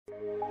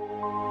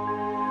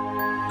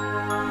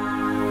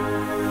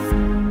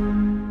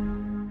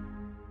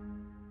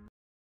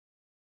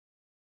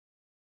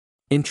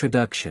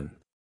Introduction.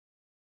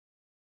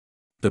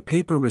 The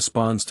paper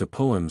responds to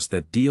poems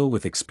that deal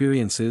with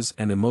experiences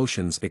and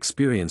emotions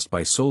experienced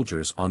by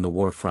soldiers on the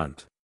war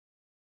front.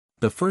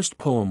 The first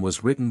poem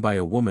was written by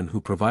a woman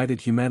who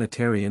provided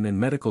humanitarian and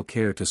medical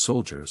care to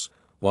soldiers,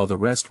 while the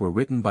rest were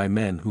written by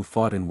men who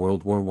fought in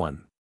World War I.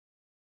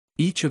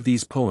 Each of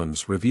these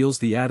poems reveals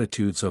the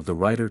attitudes of the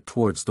writer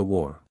towards the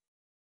war.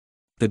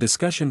 The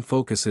discussion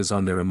focuses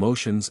on their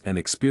emotions and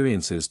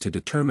experiences to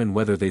determine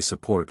whether they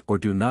support or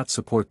do not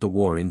support the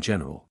war in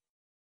general.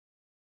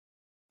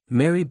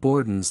 Mary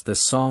Borden's The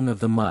Song of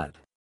the Mud.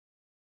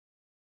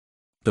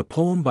 The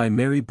poem by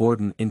Mary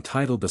Borden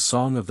entitled The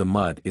Song of the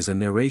Mud is a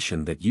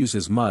narration that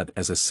uses mud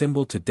as a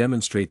symbol to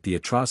demonstrate the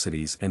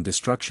atrocities and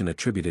destruction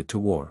attributed to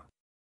war.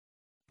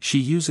 She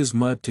uses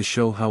mud to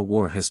show how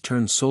war has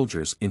turned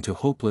soldiers into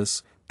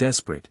hopeless,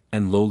 desperate,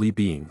 and lowly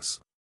beings.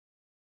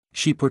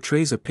 She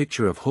portrays a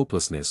picture of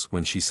hopelessness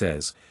when she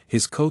says,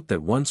 "His coat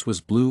that once was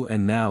blue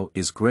and now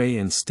is gray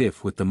and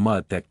stiff with the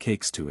mud that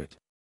cakes to it."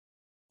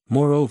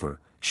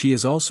 Moreover, she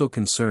is also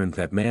concerned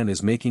that man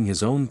is making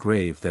his own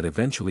grave that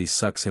eventually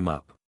sucks him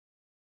up.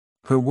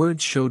 Her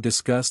words show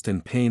disgust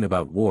and pain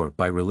about war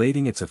by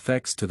relating its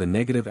effects to the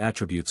negative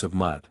attributes of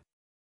mud.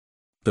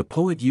 The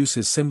poet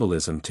uses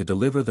symbolism to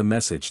deliver the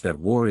message that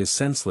war is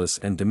senseless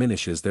and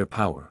diminishes their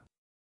power.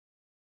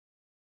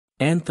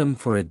 Anthem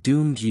for a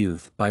Doomed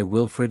Youth by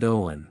Wilfred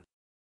Owen.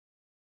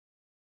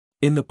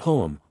 In the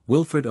poem,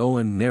 Wilfred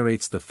Owen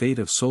narrates the fate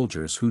of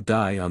soldiers who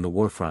die on the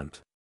war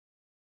front.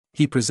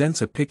 He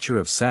presents a picture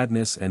of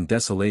sadness and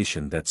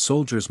desolation that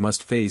soldiers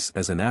must face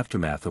as an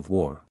aftermath of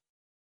war.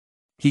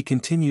 He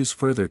continues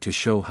further to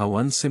show how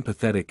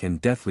unsympathetic and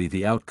deathly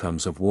the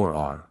outcomes of war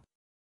are.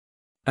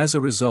 As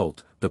a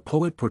result, the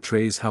poet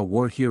portrays how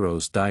war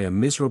heroes die a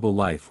miserable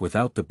life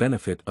without the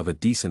benefit of a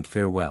decent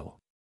farewell.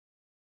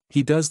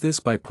 He does this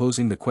by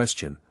posing the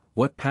question,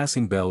 what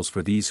passing bells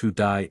for these who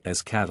die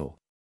as cattle?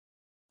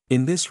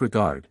 In this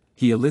regard,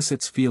 he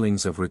elicits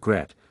feelings of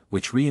regret,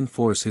 which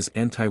reinforce his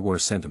anti-war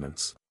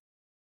sentiments.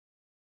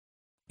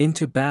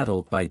 Into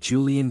Battle by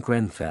Julian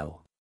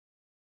Grenfell.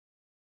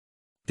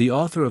 The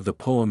author of the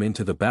poem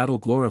Into the Battle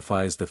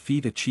glorifies the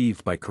feat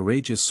achieved by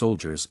courageous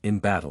soldiers in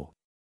battle.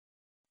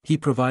 He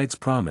provides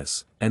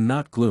promise, and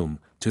not gloom,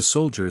 to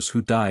soldiers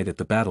who died at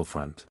the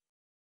battlefront.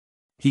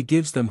 He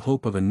gives them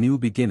hope of a new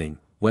beginning,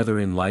 whether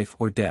in life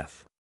or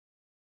death.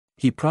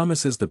 He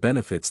promises the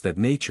benefits that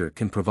nature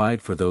can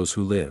provide for those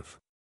who live.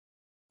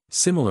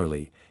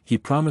 Similarly, he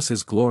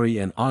promises glory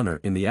and honor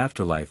in the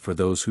afterlife for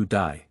those who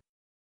die.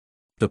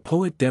 The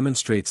poet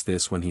demonstrates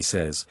this when he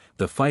says,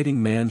 "The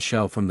fighting man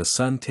shall from the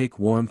sun take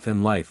warmth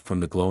and life from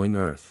the glowing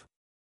earth."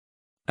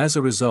 As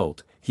a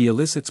result, he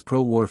elicits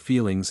pro-war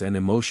feelings and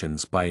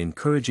emotions by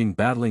encouraging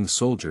battling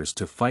soldiers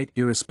to fight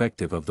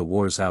irrespective of the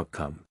war's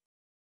outcome.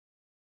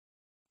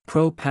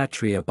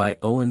 Patria by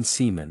Owen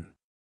Seaman.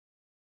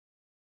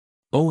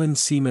 Owen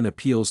Seaman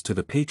appeals to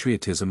the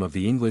patriotism of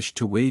the English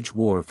to wage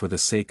war for the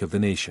sake of the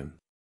nation.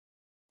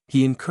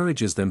 He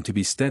encourages them to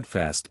be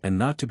steadfast and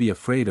not to be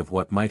afraid of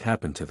what might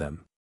happen to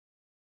them.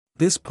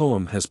 This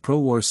poem has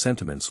pro-war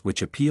sentiments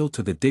which appeal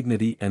to the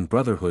dignity and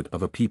brotherhood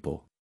of a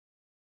people.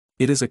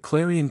 It is a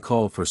clarion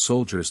call for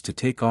soldiers to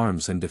take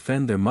arms and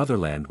defend their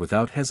motherland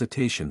without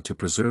hesitation to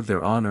preserve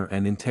their honor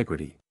and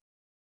integrity.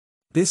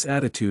 This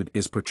attitude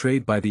is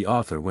portrayed by the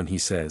author when he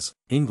says,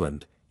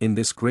 "England, in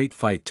this great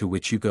fight to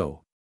which you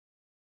go.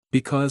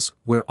 Because,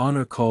 where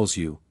honor calls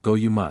you, go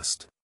you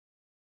must."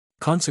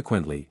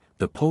 Consequently,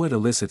 the poet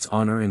elicits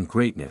honor and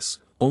greatness,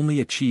 only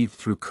achieved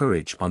through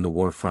courage on the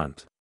war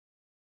front.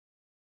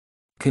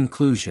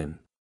 Conclusion.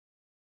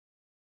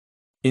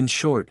 In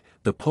short,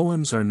 the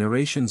poems are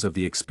narrations of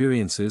the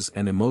experiences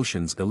and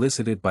emotions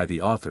elicited by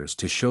the authors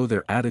to show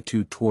their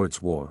attitude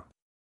towards war.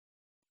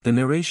 The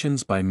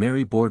narrations by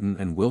Mary Borden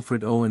and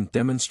Wilfred Owen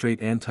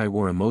demonstrate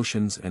anti-war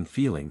emotions and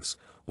feelings,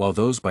 while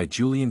those by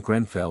Julian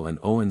Grenfell and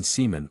Owen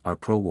Seaman are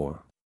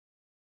pro-war.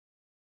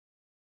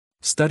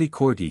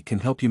 StudyCorgi can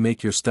help you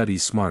make your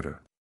studies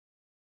smarter.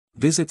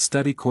 Visit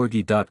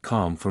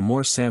studycorgi.com for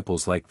more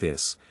samples like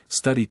this,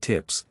 study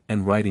tips,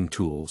 and writing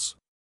tools.